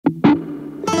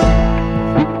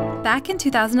Back in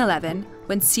 2011,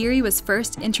 when Siri was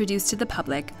first introduced to the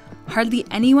public, hardly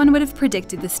anyone would have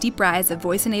predicted the steep rise of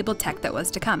voice-enabled tech that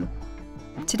was to come.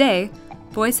 Today,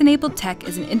 voice-enabled tech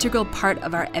is an integral part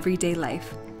of our everyday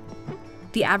life.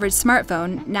 The average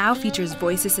smartphone now features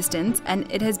voice assistants,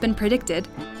 and it has been predicted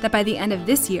that by the end of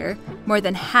this year, more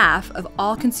than half of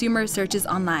all consumer searches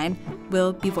online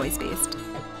will be voice-based.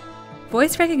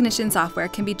 Voice recognition software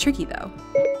can be tricky, though.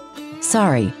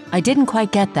 Sorry, I didn't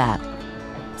quite get that.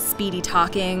 Speedy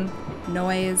talking,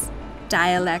 noise,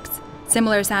 dialects,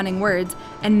 similar-sounding words,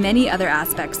 and many other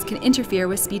aspects can interfere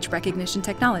with speech recognition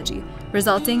technology,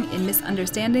 resulting in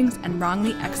misunderstandings and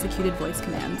wrongly executed voice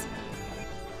commands.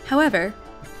 However,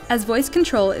 as voice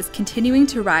control is continuing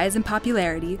to rise in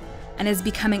popularity and is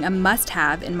becoming a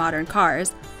must-have in modern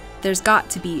cars, there's got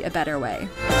to be a better way.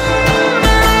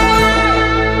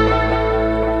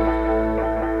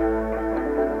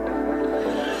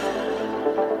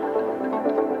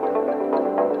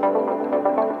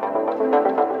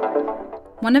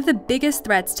 One of the biggest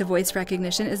threats to voice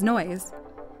recognition is noise.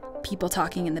 People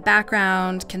talking in the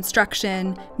background,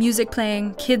 construction, music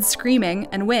playing, kids screaming,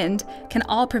 and wind can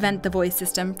all prevent the voice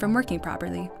system from working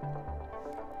properly.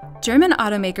 German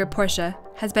automaker Porsche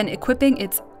has been equipping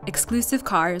its exclusive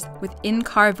cars with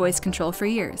in-car voice control for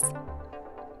years.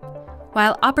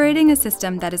 While operating a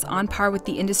system that is on par with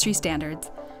the industry standards,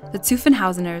 the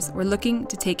Zuffenhauseners were looking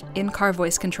to take in-car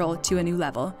voice control to a new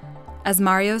level, as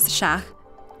Marius Schach,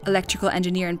 electrical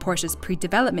engineer in Porsche's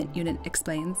pre-development unit,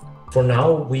 explains. For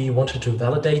now, we wanted to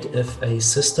validate if a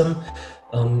system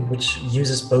which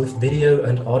uses both video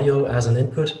and audio as an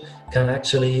input can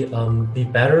actually be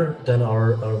better than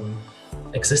our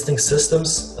existing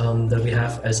systems that we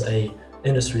have as an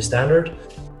industry standard.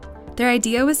 Their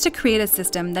idea was to create a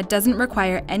system that doesn't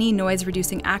require any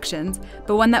noise-reducing actions,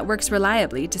 but one that works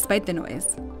reliably despite the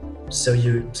noise. So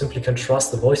you simply can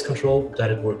trust the voice control that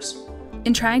it works.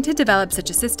 In trying to develop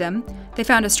such a system, they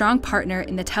found a strong partner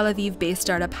in the Tel Aviv-based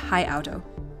startup Hi Auto.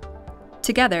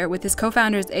 Together with his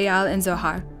co-founders Eyal and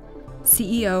Zohar,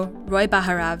 CEO Roy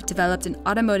Baharav developed an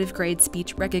automotive-grade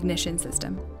speech recognition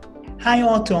system. Hi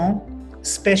Auto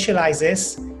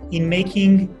specializes in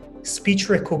making speech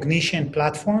recognition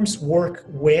platforms work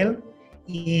well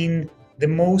in the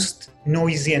most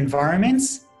noisy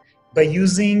environments by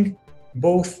using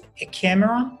both a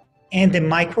camera and a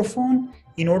microphone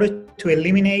in order to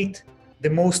eliminate the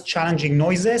most challenging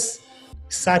noises,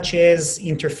 such as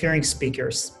interfering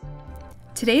speakers.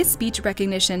 Today's speech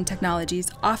recognition technologies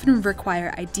often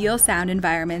require ideal sound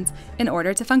environments in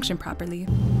order to function properly.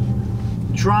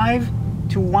 Drive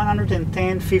to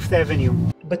 110 Fifth Avenue.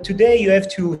 But today you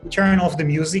have to turn off the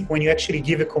music. When you actually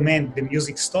give a command, the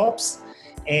music stops.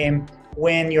 And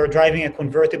when you're driving a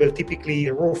convertible, typically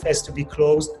the roof has to be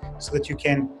closed so that you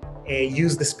can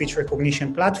use the speech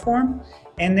recognition platform.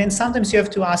 And then sometimes you have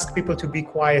to ask people to be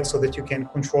quiet so that you can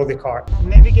control the car.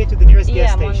 Navigate to the nearest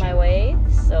gas station. Yeah, I'm on my way,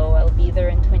 so I'll be there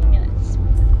in 20 minutes.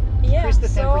 Yeah, increase the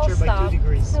temperature so by 2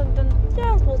 degrees. So then,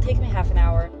 yeah, it will take me half an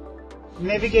hour.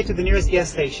 Navigate to the nearest gas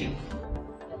station.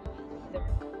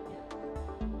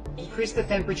 Increase the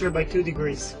temperature by 2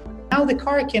 degrees. Now the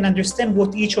car can understand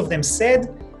what each of them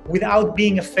said without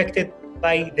being affected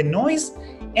by the noise,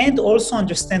 and also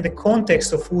understand the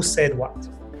context of who said what.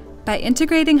 By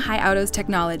integrating Hi Auto's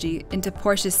technology into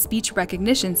Porsche's speech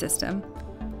recognition system,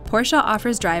 Porsche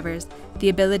offers drivers the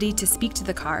ability to speak to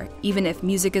the car even if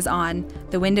music is on,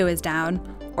 the window is down,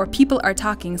 or people are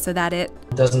talking so that it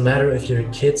doesn't matter if your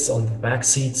kids on the back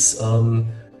seats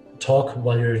talk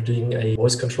while you're doing a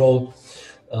voice control.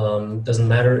 Doesn't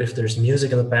matter if there's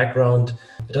music in the background.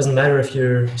 It doesn't matter if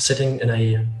you're sitting in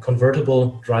a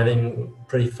convertible driving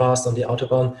pretty fast on the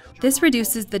Autobahn. This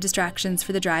reduces the distractions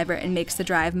for the driver and makes the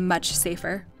drive much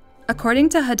safer. According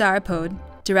to Hadar Pod,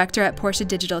 director at Porsche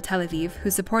Digital Tel Aviv, who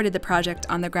supported the project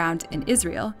on the ground in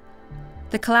Israel,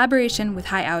 the collaboration with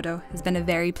Hi Auto has been a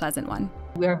very pleasant one.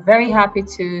 We are very happy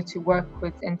to work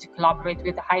with and to collaborate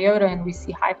with Hi Auto, and we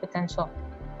see high potential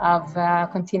of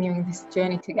continuing this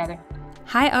journey together.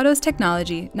 Hi Auto's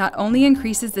technology not only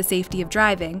increases the safety of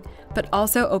driving, but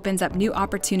also opens up new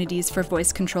opportunities for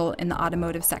voice control in the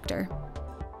automotive sector.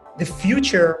 The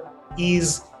future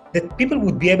is that people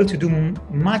would be able to do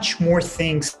much more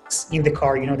things in the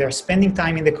car. You know, they're spending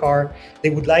time in the car, they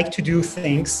would like to do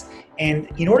things, and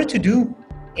in order to do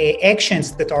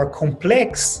actions that are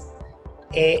complex,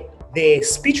 the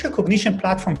speech recognition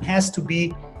platform has to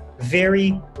be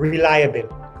very reliable.